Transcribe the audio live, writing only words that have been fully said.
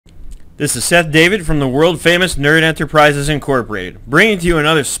This is Seth David from the world-famous Nerd Enterprises Incorporated, bringing to you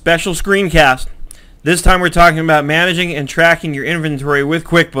another special screencast. This time we're talking about managing and tracking your inventory with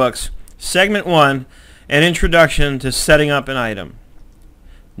QuickBooks, Segment 1, an introduction to setting up an item.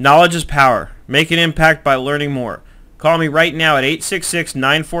 Knowledge is power. Make an impact by learning more. Call me right now at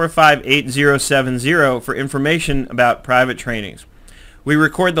 866-945-8070 for information about private trainings. We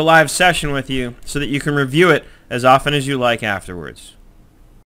record the live session with you so that you can review it as often as you like afterwards.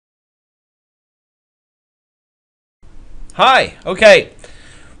 Hi, okay,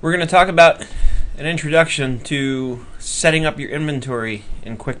 we're going to talk about an introduction to setting up your inventory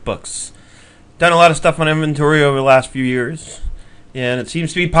in QuickBooks. Done a lot of stuff on inventory over the last few years, and it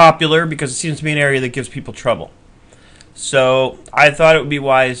seems to be popular because it seems to be an area that gives people trouble. So I thought it would be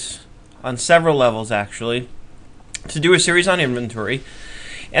wise on several levels actually to do a series on inventory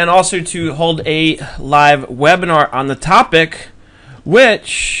and also to hold a live webinar on the topic,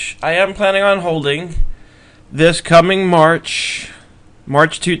 which I am planning on holding this coming March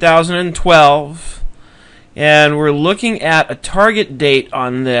 2012, and we're looking at a target date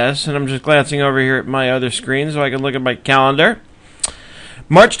on this, and I'm just glancing over here at my other screen so I can look at my calendar.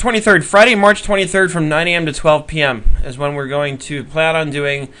 March 23rd, Friday, March 23rd from 9 a.m. to 12 p.m. is when we're going to plan on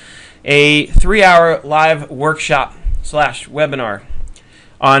doing a 3-hour live workshop / webinar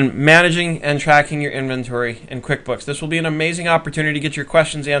on managing and tracking your inventory in QuickBooks. This will be an amazing opportunity to get your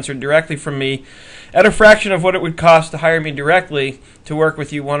questions answered directly from me at a fraction of what it would cost to hire me directly to work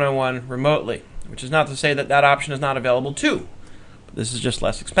with you one-on-one remotely, which is not to say that that option is not available too, but this is just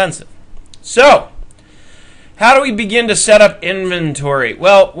less expensive. So, how do we begin to set up inventory?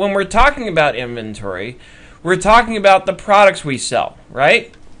 Well, when we're talking about inventory, we're talking about the products we sell,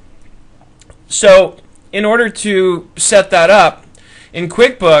 right? So, in order to set that up, in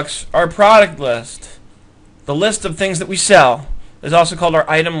QuickBooks, our product list, the list of things that we sell, is also called our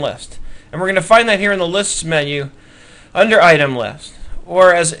item list. And we're going to find that here in the lists menu under item list.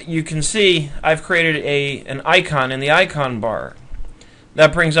 Or as you can see, I've created an icon in the icon bar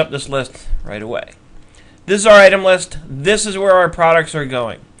that brings up this list right away. This is our item list. This is where our products are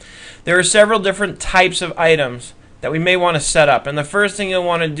going. There are several different types of items that we may want to set up. And the first thing you'll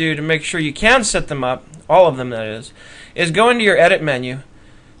want to do to make sure you can set them up, all of them that is go into your edit menu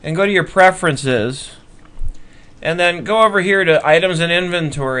and go to your preferences and then go over here to items and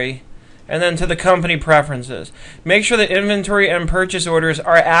inventory and then to the company preferences. Make sure that inventory and purchase orders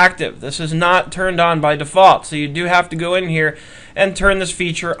are active. This is not turned on by default, so you do have to go in here and turn this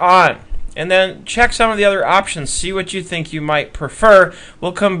feature on. And then check some of the other options, see what you think you might prefer.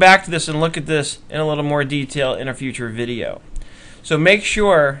 We'll come back to this and look at this in a little more detail in a future video. So make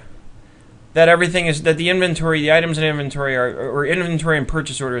sure that everything is, that the inventory, the items in inventory or inventory and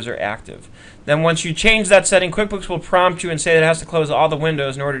purchase orders are active. Then once you change that setting, QuickBooks will prompt you and say that it has to close all the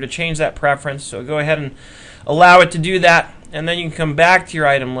windows in order to change that preference. So go ahead and allow it to do that, and then you can come back to your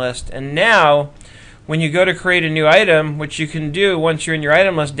item list. And now, when you go to create a new item, which you can do once you're in your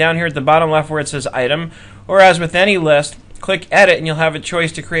item list, down here at the bottom left where it says item, or as with any list, click edit and you'll have a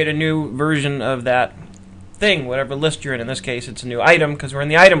choice to create a new version of that thing, whatever list you're in. In this case, it's a new item because we're in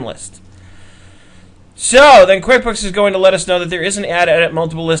the item list. So then QuickBooks is going to let us know that there is an Add Edit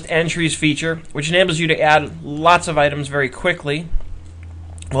Multiple List Entries feature, which enables you to add lots of items very quickly.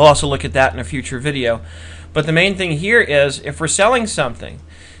 We'll also look at that in a future video. But the main thing here is, if we're selling something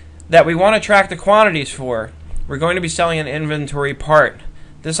that we want to track the quantities for, we're going to be selling an inventory part.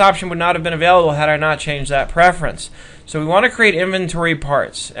 This option would not have been available had I not changed that preference. So we want to create inventory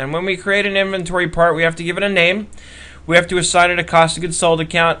parts. And when we create an inventory part, we have to give it a name. We have to assign it a cost of goods sold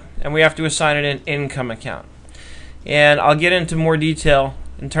account, and we have to assign it an income account. And I'll get into more detail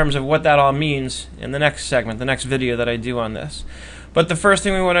in terms of what that all means in the next segment, the next video that I do on this. But the first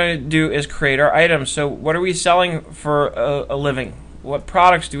thing we want to do is create our items. So what are we selling for a living? What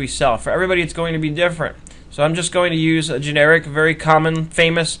products do we sell? For everybody it's going to be different. So I'm just going to use a generic, very common,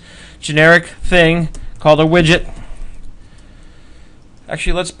 famous generic thing called a widget.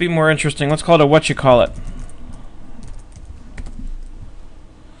 Actually, let's be more interesting. Let's call it a whatchamacallit.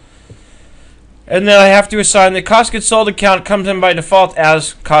 And then I have to assign the cost of goods sold account, comes in by default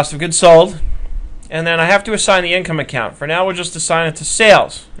as cost of goods sold. And then I have to assign the income account. For now, we'll just assign it to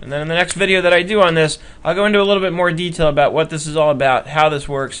sales. And then in the next video that I do on this, I'll go into a little bit more detail about what this is all about, how this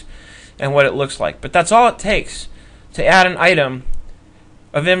works, and what it looks like. But that's all it takes to add an item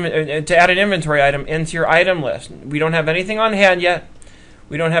to add an inventory item into your item list. We don't have anything on hand yet.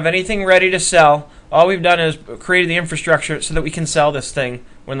 We don't have anything ready to sell. All we've done is created the infrastructure so that we can sell this thing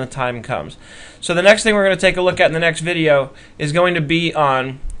when the time comes. So the next thing we're going to take a look at in the next video is going to be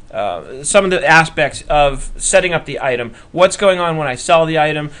on some of the aspects of setting up the item. What's going on when I sell the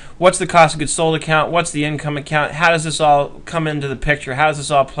item? What's the cost of goods sold account? What's the income account? How does this all come into the picture? How does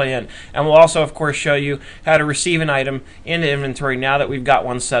this all play in? And we'll also, of course, show you how to receive an item into inventory now that we've got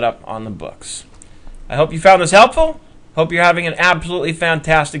one set up on the books. I hope you found this helpful. Hope you're having an absolutely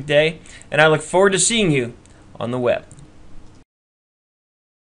fantastic day, and I look forward to seeing you on the web.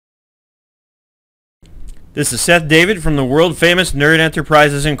 This is Seth David from the world-famous Nerd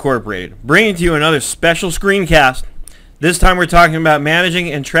Enterprises Incorporated, bringing to you another special screencast. This time we're talking about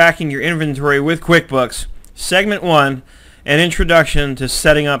managing and tracking your inventory with QuickBooks, Segment 1, an introduction to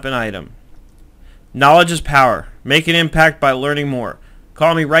setting up an item. Knowledge is power. Make an impact by learning more.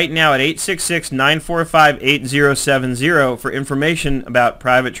 Call me right now at 866-945-8070 for information about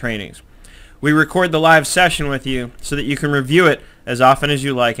private trainings. We record the live session with you so that you can review it as often as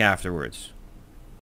you like afterwards.